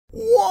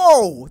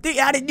Whoa! They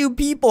added new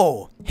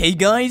people! Hey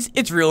guys,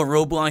 it's Real of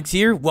Roblox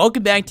here.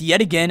 Welcome back to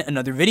yet again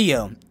another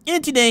video.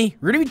 And today,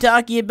 we're going to be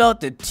talking about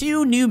the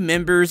two new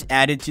members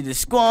added to the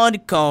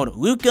squad called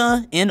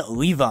Luca and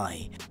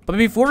Levi. But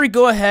before we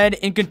go ahead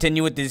and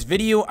continue with this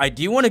video, I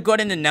do want to go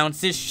ahead and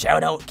announce this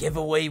shoutout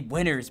giveaway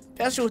winner.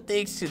 Special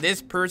thanks to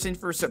this person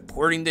for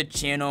supporting the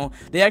channel.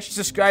 They actually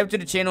subscribe to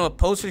the channel with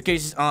post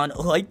notifications on,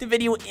 like the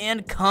video,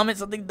 and comment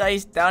something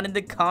nice down in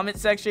the comment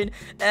section.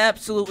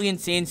 Absolutely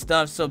insane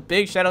stuff. So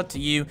big shout out to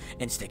you,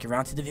 and stick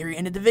around to the very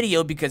end of the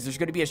video because there's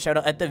going to be a shout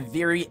out at the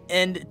very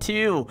end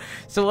too.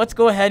 So let's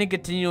go ahead and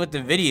continue with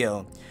the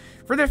video.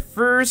 For the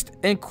first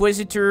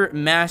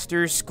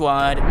InquisitorMaster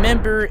Squad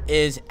member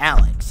is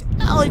Alex.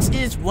 Alex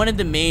is one of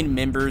the main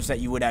members that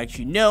you would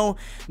actually know,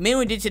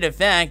 mainly due to the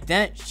fact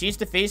that she's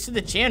the face of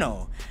the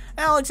channel.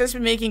 Alex has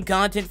been making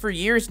content for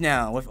years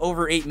now, with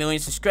over 8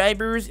 million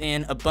subscribers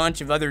and a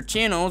bunch of other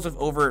channels with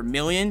over 1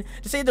 million.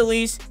 To say the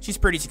least, she's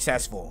pretty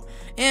successful.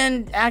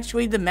 And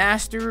actually the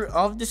master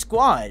of the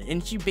squad,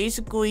 and she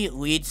basically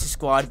leads the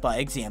squad by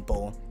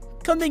example.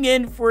 Coming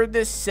in for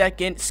the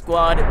second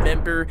squad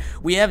member,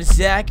 we have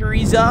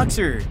Zachary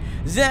Zoxer.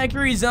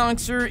 Zachary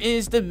Zoxer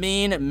is the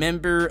main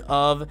member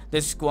of the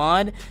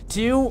squad,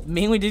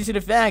 mainly due to the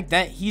fact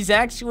that he's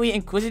actually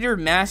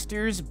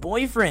InquisitorMaster's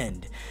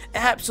boyfriend.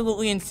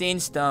 Absolutely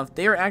insane stuff.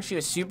 They are actually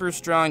a super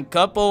strong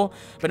couple,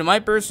 but in my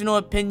personal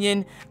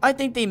opinion, I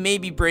think they may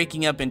be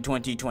breaking up in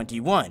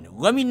 2021.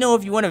 Let me know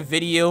if you want a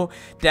video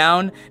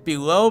down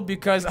below,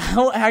 because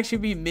I'll actually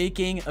be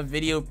making a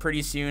video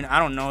pretty soon. I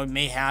don't know, it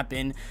may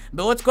happen.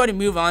 But let's go ahead and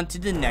move on to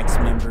the next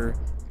member,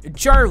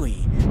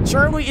 Charlie.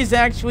 Charlie is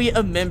actually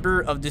a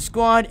member of the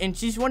squad, and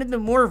she's one of the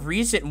more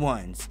recent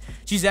ones.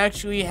 She's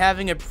actually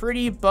having a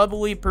pretty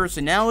bubbly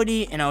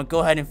personality, and I'll go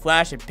ahead and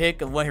flash a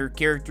pic of what her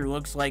character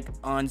looks like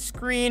on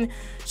screen.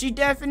 She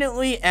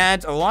definitely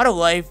adds a lot of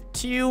life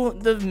to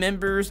the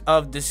members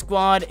of the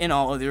squad in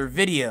all of their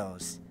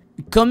videos.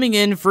 Coming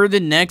in for the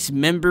next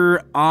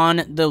member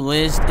on the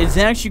list is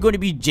actually going to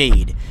be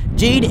Jade.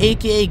 Jade,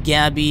 aka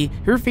Gabby.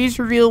 Her face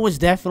reveal was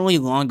definitely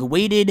long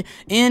awaited,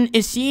 and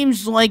it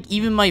seems like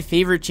even my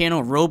favorite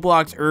channel,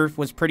 Roblox Earth,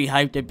 was pretty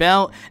hyped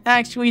about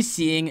actually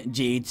seeing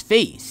Jade's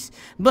face.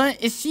 But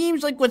it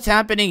seems like what's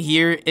happening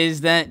here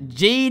is that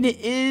Jade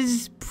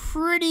is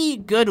pretty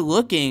good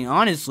looking,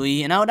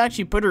 honestly, and I would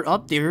actually put her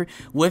up there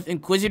with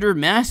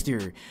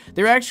InquisitorMaster.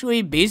 They're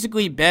actually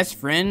basically best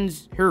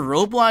friends. Her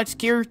Roblox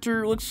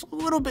character looks a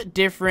little bit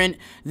different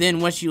than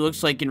what she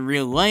looks like in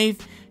real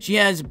life. She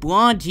has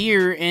blonde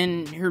hair,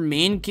 and her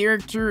main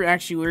character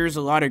actually wears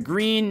a lot of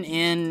green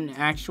and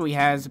actually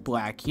has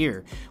black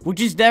hair, which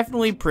is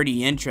definitely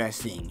pretty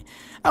interesting.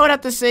 I would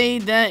have to say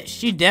that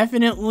she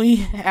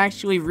definitely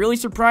actually really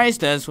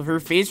surprised us with her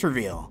face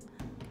reveal.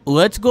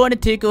 Let's go ahead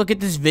and take a look at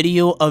this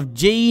video of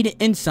Jade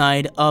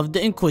inside of the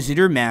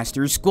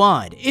InquisitorMaster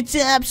squad. It's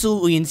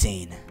absolutely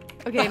insane.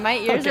 Okay, my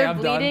ears are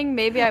bleeding. Done.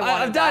 Maybe I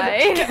want to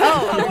die.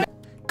 Oh.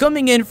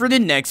 Coming in for the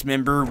next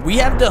member, we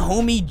have the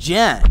homie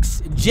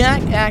Jax.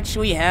 Jack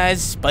actually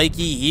has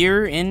spiky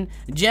hair, and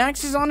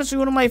Jax is honestly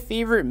one of my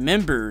favorite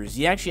members.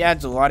 He actually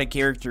adds a lot of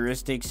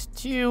characteristics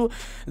to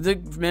the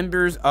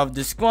members of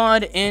the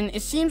squad, and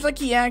it seems like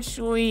he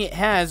actually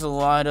has a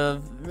lot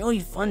of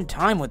really fun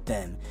time with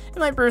them. In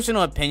my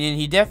personal opinion,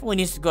 he definitely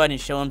needs to go ahead and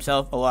show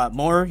himself a lot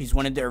more. He's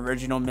one of the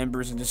original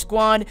members of the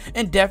squad,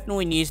 and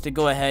definitely needs to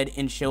go ahead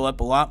and show up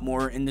a lot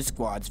more in the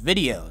squad's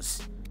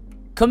videos.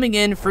 Coming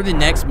in for the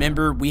next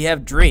member, we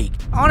have Drake.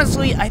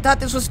 Honestly, I thought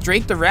this was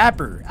Drake the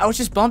rapper. I was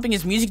just bumping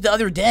his music the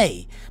other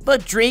day.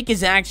 But Drake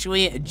is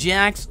actually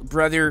Jack's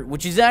brother,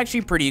 which is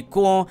actually pretty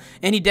cool,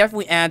 and he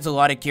definitely adds a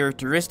lot of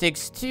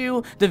characteristics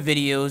to the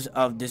videos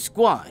of the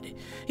squad.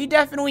 He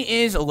definitely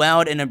is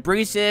loud and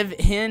abrasive,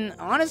 and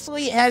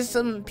honestly has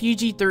some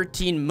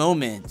PG-13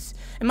 moments.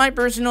 In my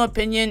personal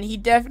opinion, he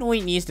definitely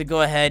needs to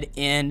go ahead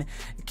and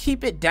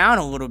keep it down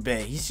a little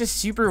bit. He's just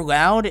super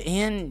loud,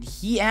 and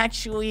he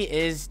actually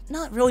is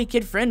not really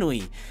kid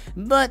friendly,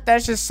 but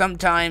that's just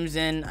sometimes,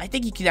 and I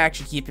think he could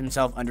actually keep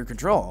himself under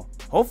control,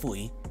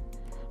 hopefully.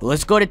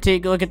 Let's go to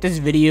take a look at this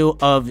video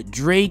of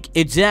Drake.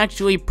 It's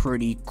actually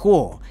pretty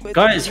cool.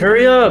 Guys,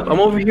 hurry up! I'm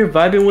over here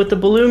vibing with the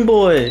balloon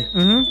boy.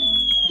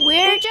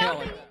 We're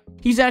jumping.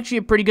 He's actually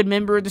a pretty good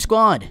member of the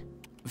squad.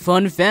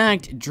 Fun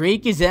fact,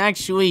 Drake is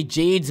actually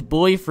Jade's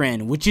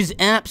boyfriend, which is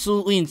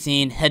absolutely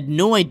insane. Had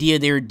no idea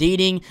they were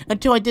dating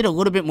until I did a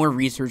little bit more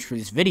research for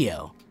this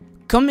video.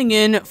 Coming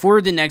in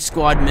for the next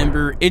squad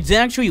member, it's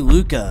actually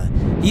Luca.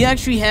 He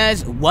actually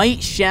has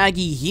white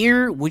shaggy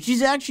hair, which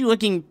is actually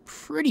looking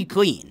pretty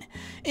clean.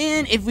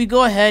 And if we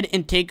go ahead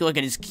and take a look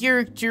at his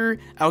character,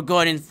 I'll go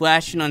ahead and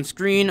flash it on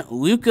screen.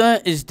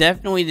 Luca is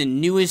definitely the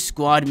newest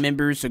squad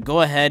member, so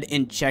go ahead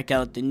and check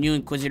out the new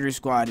Inquisitor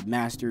Squad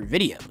Master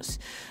videos.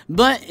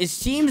 But it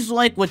seems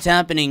like what's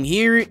happening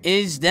here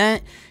is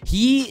that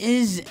he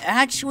is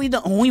actually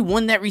the only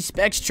one that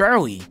respects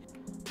Charlie.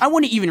 I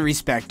wouldn't even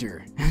respect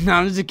her. No,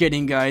 I'm just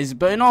kidding, guys.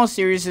 But in all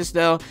seriousness,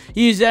 though,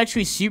 he is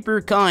actually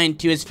super kind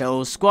to his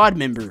fellow squad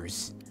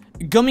members.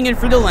 Coming in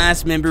for the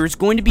last member is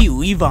going to be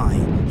Levi.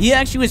 He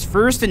actually was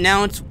first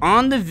announced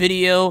on the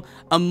video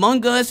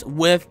Among Us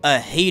with a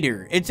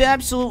hater. It's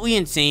absolutely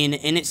insane,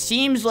 and it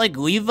seems like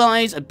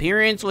Levi's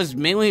appearance was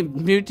mainly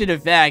due to the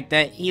fact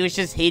that he was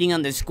just hating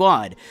on the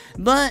squad.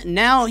 But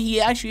now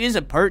he actually is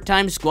a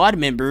part-time squad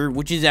member,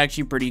 which is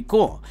actually pretty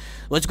cool.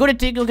 Let's go to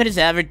take a look at his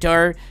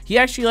avatar. He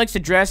actually likes to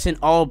dress in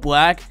all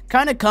black,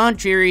 kind of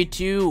contrary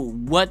to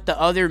what the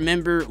other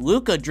member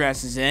Luca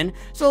dresses in,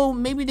 so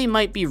maybe they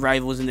might be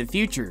rivals in the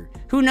future.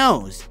 Who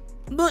knows?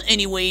 But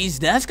anyways,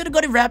 that's gonna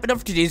go to wrap it up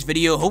for today's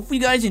video. Hopefully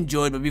you guys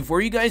enjoyed, but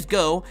before you guys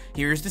go,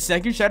 here's the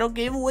second shoutout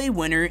giveaway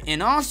winner,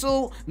 and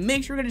also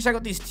make sure you're gonna check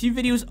out these 2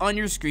 videos on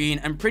your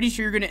screen. I'm pretty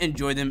sure you're gonna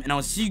enjoy them, and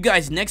I'll see you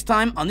guys next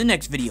time on the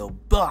next video.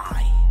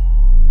 Bye!